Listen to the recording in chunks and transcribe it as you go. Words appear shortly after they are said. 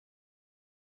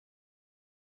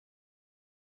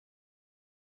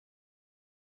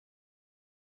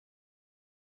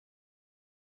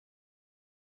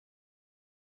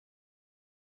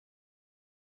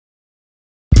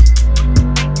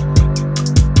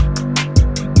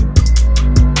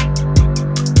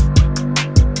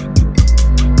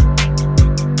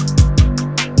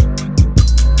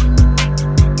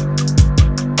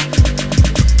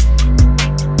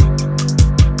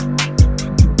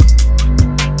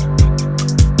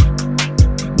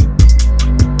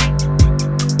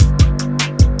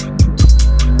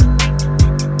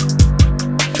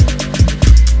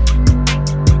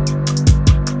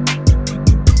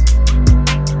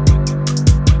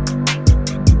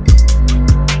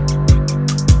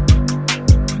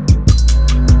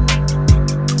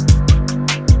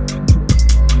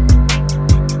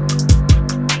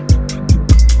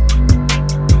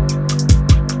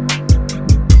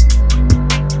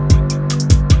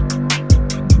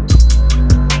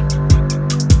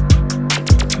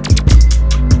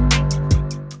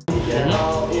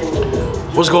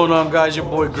What's going on, guys? Your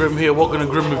boy Grim here. Welcome to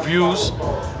Grim Reviews.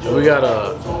 We got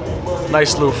a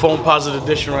nice little Foamposite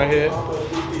edition right here.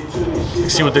 You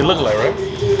see what they look like, right?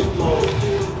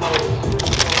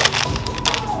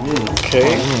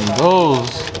 Okay.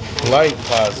 Those light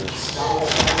posits.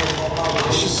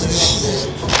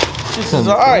 This is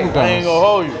alright. I ain't gonna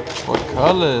hold you. What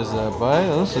color is that, boy?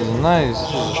 This is nice. This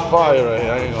is fire right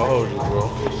here. I ain't gonna hold you, bro.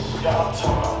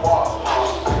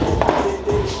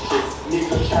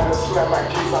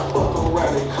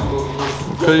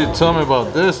 Could you tell me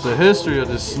about this, the history of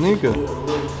this sneaker?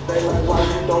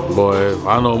 Boy,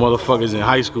 I know motherfuckers in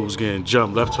high school was getting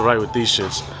jumped left to right with these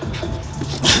shits.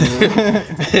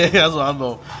 That's what I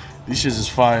know. These shits is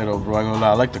fire though, bro. I ain't gonna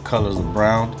lie. I like the colors, the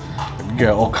brown. You get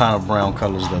all kind of brown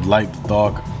colors, the light, the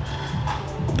dark,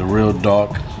 the real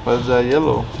dark. But it's that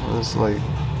yellow. It's like,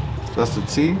 that's the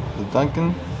T, the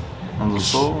Duncan, and the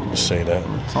sole. You say that.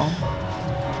 The tongue.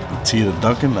 The T, the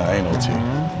Duncan? Nah, ain't no T.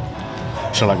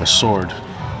 It's like a sword.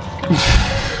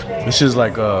 This is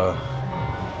like not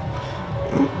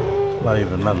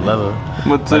leather,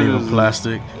 not even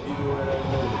plastic.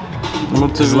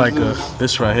 It's like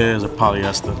this right here is a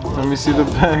polyester. Let me see the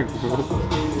back, bro.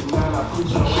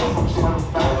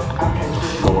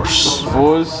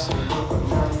 Force?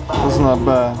 That's not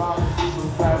bad.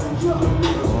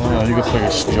 Yeah, you can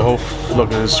put your whole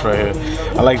look at this right here.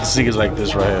 I like the sneakers like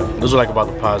this right here. This is what I like about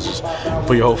the posits.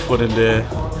 Put your whole foot in there.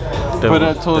 Put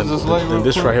that towards this light. Then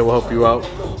this right here will help you out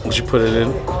once you put it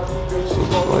in.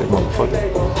 Like motherfucker.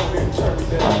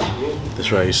 This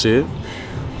right, you see it?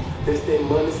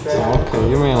 Okay,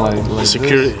 you mean like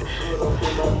security? This?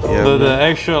 Yeah, the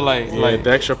extra like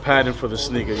the extra padding for the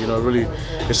sneaker. You know, really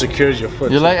it secures your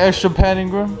foot. You like extra padding,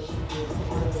 bro?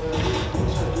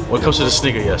 When it comes to the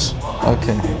sneaker, yes.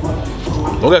 Okay.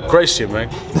 Don't get crazy, man.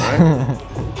 Alright?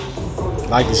 I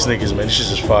like these sneakers, man. This shit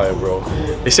is fire, bro.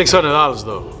 They $600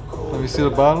 though. Let me see the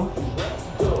bottom.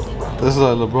 This is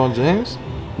like LeBron James?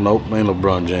 Nope, ain't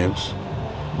LeBron James.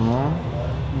 No.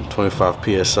 25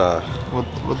 PSI.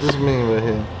 What this mean right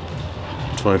here?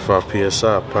 25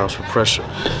 PSI, pounds per pressure.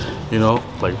 You know,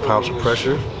 like pounds of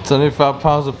pressure. 25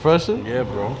 pounds of pressure? Yeah,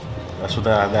 bro. That's what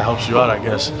that helps you out, I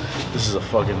guess. This is a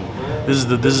fucking this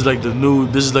is like the new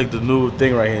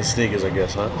thing right here in sneakers, I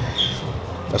guess, huh?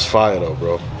 That's fire though,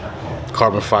 bro.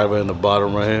 Carbon fiber in the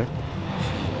bottom right here.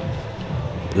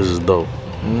 This is dope.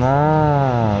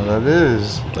 Nah, that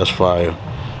is. That's fire.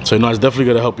 So you know it's definitely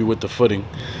gonna help you with the footing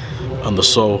on the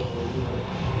sole.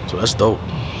 So that's dope.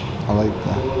 I like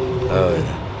that.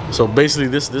 Yeah. So basically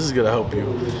this is gonna help you.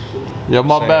 Yeah,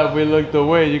 my bad, we looked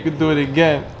away. You could do it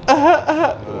again.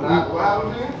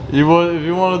 If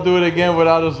you want to do it again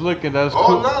without us looking, that's cool.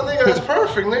 Oh, nah, nigga, that's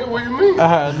perfect, nigga. What you mean?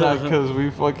 Nah, cause we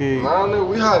fucking. Nah, nigga,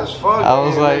 we hot as fuck. I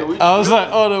was like,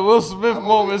 oh, the Will Smith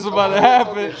moment's about to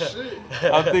happen.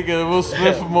 I'm thinking the Will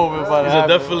Smith moment about to happen.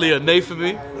 Definitely a nay for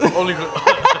me.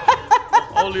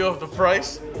 Only off the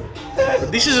price. But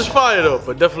these shits is fire though,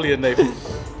 but definitely a nay for me.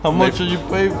 How much did you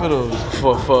pay for those?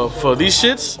 For these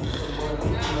shits,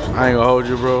 I ain't gonna hold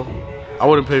you, bro. I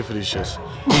wouldn't pay for these shits.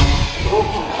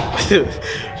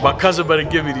 My cousin better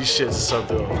give me these shits or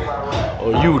something.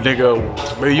 Or you, nigga.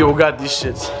 Maybe you don't got these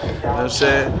shits. You know what I'm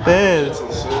saying? Man.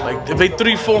 Like, if they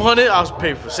 300-400, I'll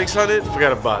pay for 600.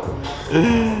 Forget about it.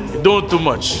 You're doing too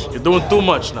much. You're doing too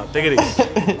much now. Take it easy.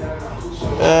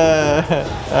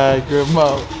 Alright, grip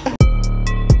out.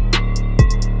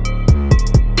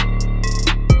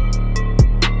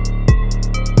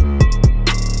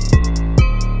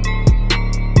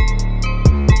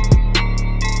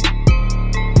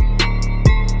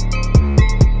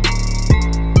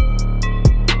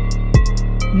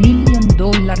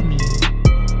 $1,000,000 meal.